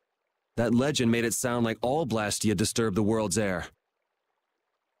 That legend made it sound like all Blastia disturb the world's air.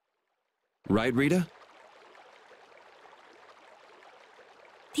 Right, Rita?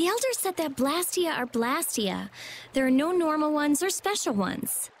 The Elders said that Blastia are Blastia. There are no normal ones or special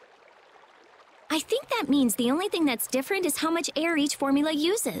ones. I think that means the only thing that's different is how much air each formula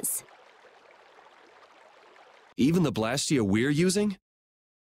uses. Even the Blastia we're using?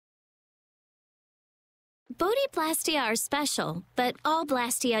 Bodhi-Blastia are special, but all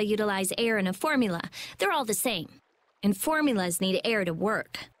Blastia utilize air in a formula. They're all the same. And formulas need air to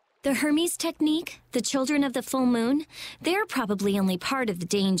work. The Hermes technique, the children of the full moon, they're probably only part of the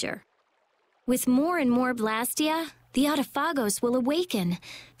danger. With more and more Blastia, the Autophagos will awaken.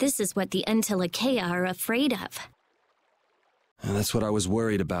 This is what the Entelekea are afraid of. And that's what I was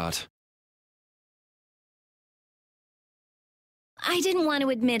worried about. I didn't want to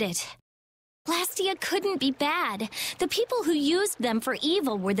admit it. Blastia couldn't be bad. The people who used them for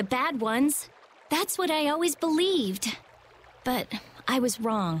evil were the bad ones. That's what I always believed. But I was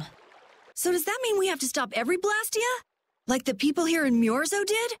wrong. So does that mean we have to stop every Blastia? Like the people here in Myorzo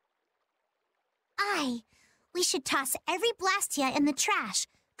did? Aye. We should toss every Blastia in the trash.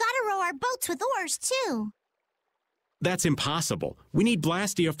 Gotta row our boats with oars, too. That's impossible. We need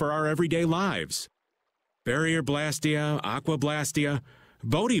Blastia for our everyday lives. Barrier Blastia, Aqua Blastia,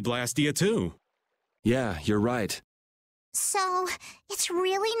 Bodhi Blastia too. Yeah, you're right. So, it's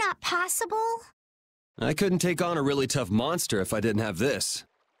really not possible? I couldn't take on a really tough monster if I didn't have this.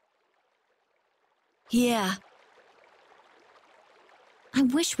 Yeah. I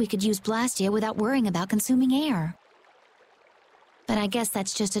wish we could use Blastia without worrying about consuming air. But I guess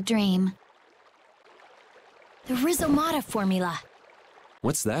that's just a dream. The Rhizomata formula.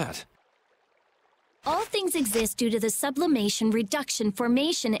 What's that? All things exist due to the sublimation, reduction,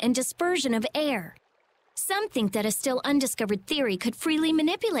 formation, and dispersion of air. Some think that a still undiscovered theory could freely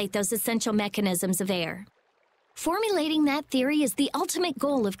manipulate those essential mechanisms of air. Formulating that theory is the ultimate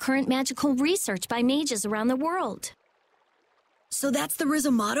goal of current magical research by mages around the world. So that's the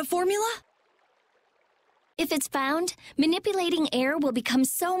Rhizomata formula? If it's found, manipulating air will become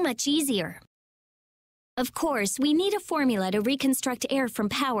so much easier. Of course, we need a formula to reconstruct air from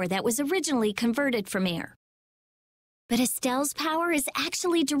power that was originally converted from air. But Estelle's power is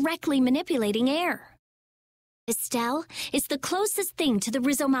actually directly manipulating air. Estelle is the closest thing to the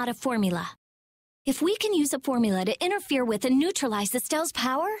Rhizomata formula. If we can use a formula to interfere with and neutralize Estelle's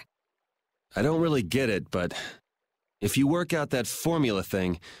power... I don't really get it, but if you work out that formula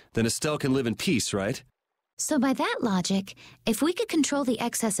thing, then Estelle can live in peace, right? So by that logic, if we could control the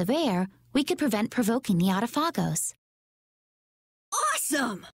excess of air, we could prevent provoking the Autophagos.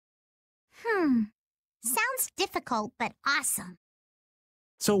 Awesome! Sounds difficult, but awesome.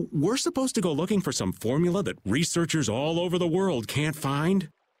 So we're supposed to go looking for some formula that researchers all over the world can't find?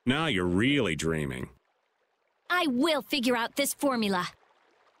 Now you're really dreaming. I will figure out this formula.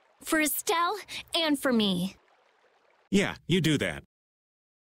 For Estelle and for me. Yeah, you do that.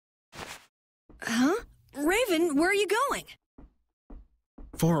 Huh? Raven, where are you going?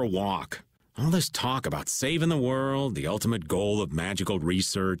 For a walk. All this talk about saving the world, the ultimate goal of magical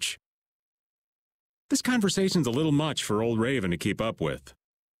research. This conversation's a little much for old Raven to keep up with.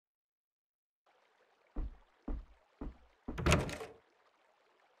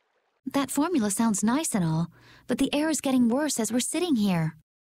 That formula sounds nice and all, but the air is getting worse as we're sitting here.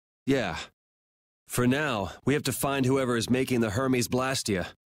 Yeah. For now, we have to find whoever is making the Hermes Blastia.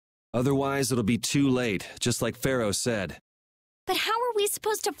 Otherwise, it'll be too late, just like Pharaoh said. But how are we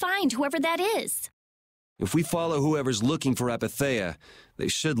supposed to find whoever that is? If we follow whoever's looking for Apatheia, they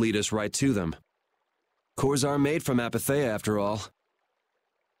should lead us right to them. Cores are made from Apatheia, after all.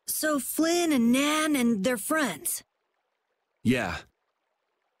 So Flynn and Nan and their friends? Yeah.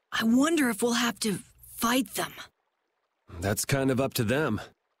 I wonder if we'll have to fight them. That's kind of up to them.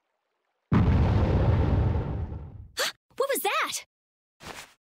 What was that?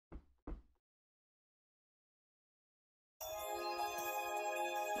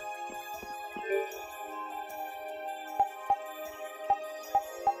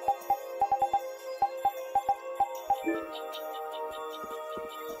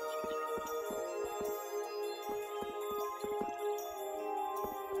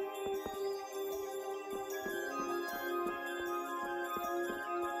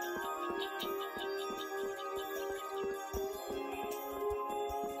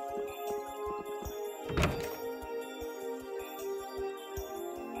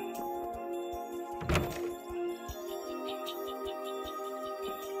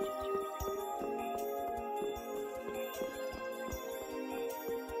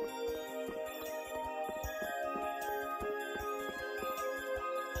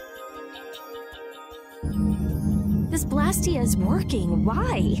 This Blastia is working.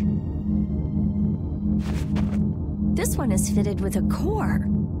 Why? This one is fitted with a core.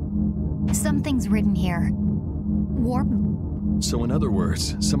 Something's written here. Warp? So in other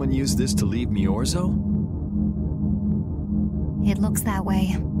words, someone used this to leave Myorzo? It looks that way.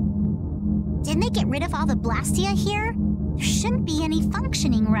 Didn't they get rid of all the Blastia here? There shouldn't be any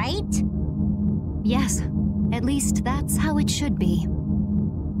functioning, right? Yes. At least that's how it should be.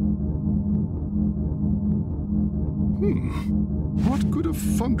 What could a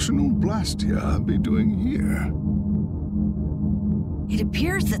functional Blastia be doing here? It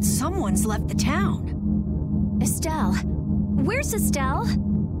appears that someone's left the town. Estelle. Where's Estelle?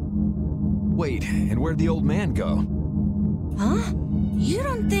 Wait, and where'd the old man go? Huh? You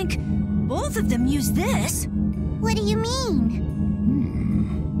don't think both of them used this? What do you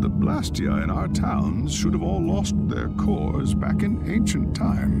mean? The Blastia in our towns should have all lost their cores back in ancient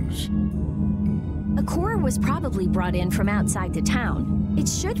times. A core was probably brought in from outside the town. It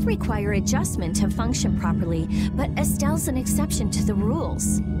should require adjustment to function properly, but Estelle's an exception to the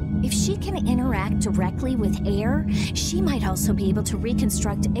rules. If she can interact directly with air, she might also be able to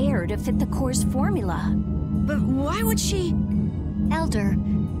reconstruct air to fit the core's formula. But why would she? Elder,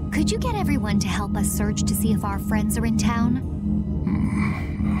 could you get everyone to help us search to see if our friends are in town?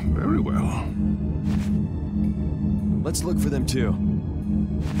 Very well. Let's look for them too.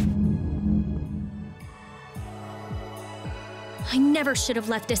 I never should have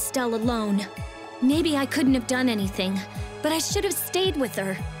left Estelle alone. Maybe I couldn't have done anything, but I should have stayed with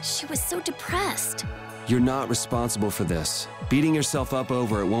her. She was so depressed. You're not responsible for this. Beating yourself up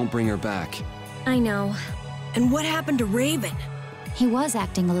over it won't bring her back. I know. And what happened to Raven? He was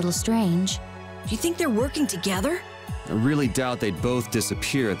acting a little strange. Do you think they're working together? I really doubt they'd both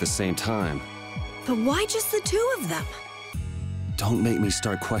disappear at the same time. But why just the two of them? Don't make me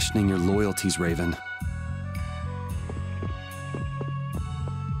start questioning your loyalties, Raven.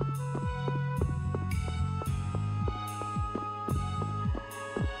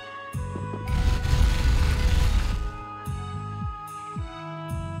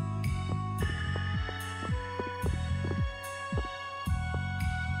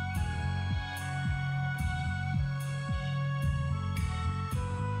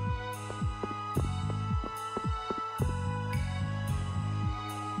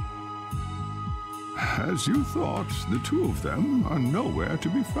 As you thought, the two of them are nowhere to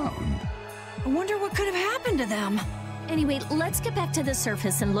be found. I wonder what could have happened to them. Anyway, let's get back to the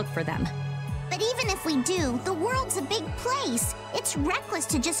surface and look for them. But even if we do, the world's a big place. It's reckless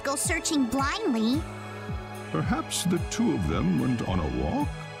to just go searching blindly. Perhaps the two of them went on a walk?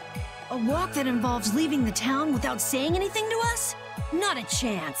 A walk that involves leaving the town without saying anything to us? Not a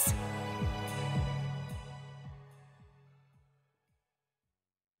chance.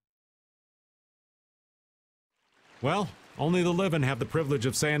 Well, only the living have the privilege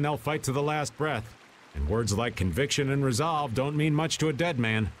of saying they'll fight to the last breath. And words like conviction and resolve don't mean much to a dead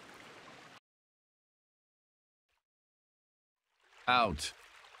man. Out.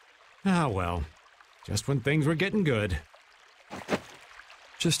 Ah, well. Just when things were getting good.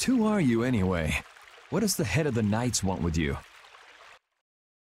 Just who are you anyway? What does the head of the Knights want with you?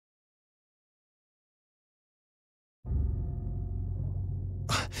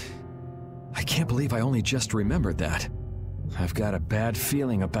 I can't believe I only just remembered that. I've got a bad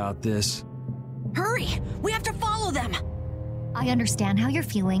feeling about this. Hurry! We have to follow them! I understand how you're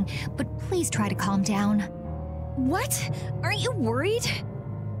feeling, but please try to calm down. What? Aren't you worried?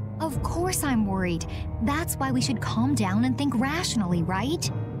 Of course I'm worried. That's why we should calm down and think rationally, right?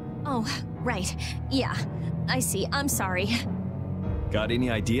 Oh, right. Yeah, I see. I'm sorry. Got any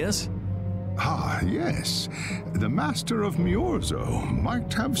ideas? Ah, yes. The Master of Myorzo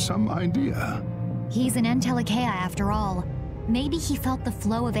might have some idea. He's an Entelekea after all. Maybe he felt the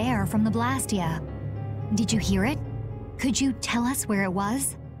flow of air from the Blastia. Did you hear it? Could you tell us where it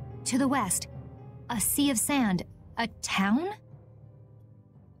was? To the west. A sea of sand. A town?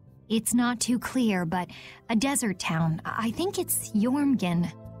 It's not too clear, but a desert town. I think it's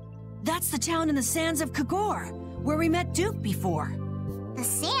Jormungand. That's the town in the sands of Kagor, where we met Duke before. The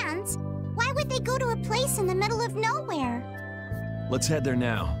sands? Why would they go to a place in the middle of nowhere? Let's head there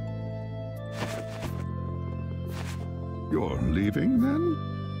now. You're leaving,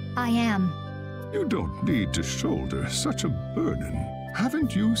 then? I am. You don't need to shoulder such a burden.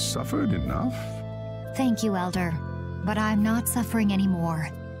 Haven't you suffered enough? Thank you, Elder. But I'm not suffering anymore.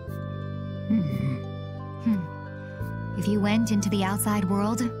 If you went into the outside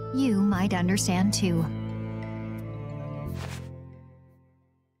world, you might understand too.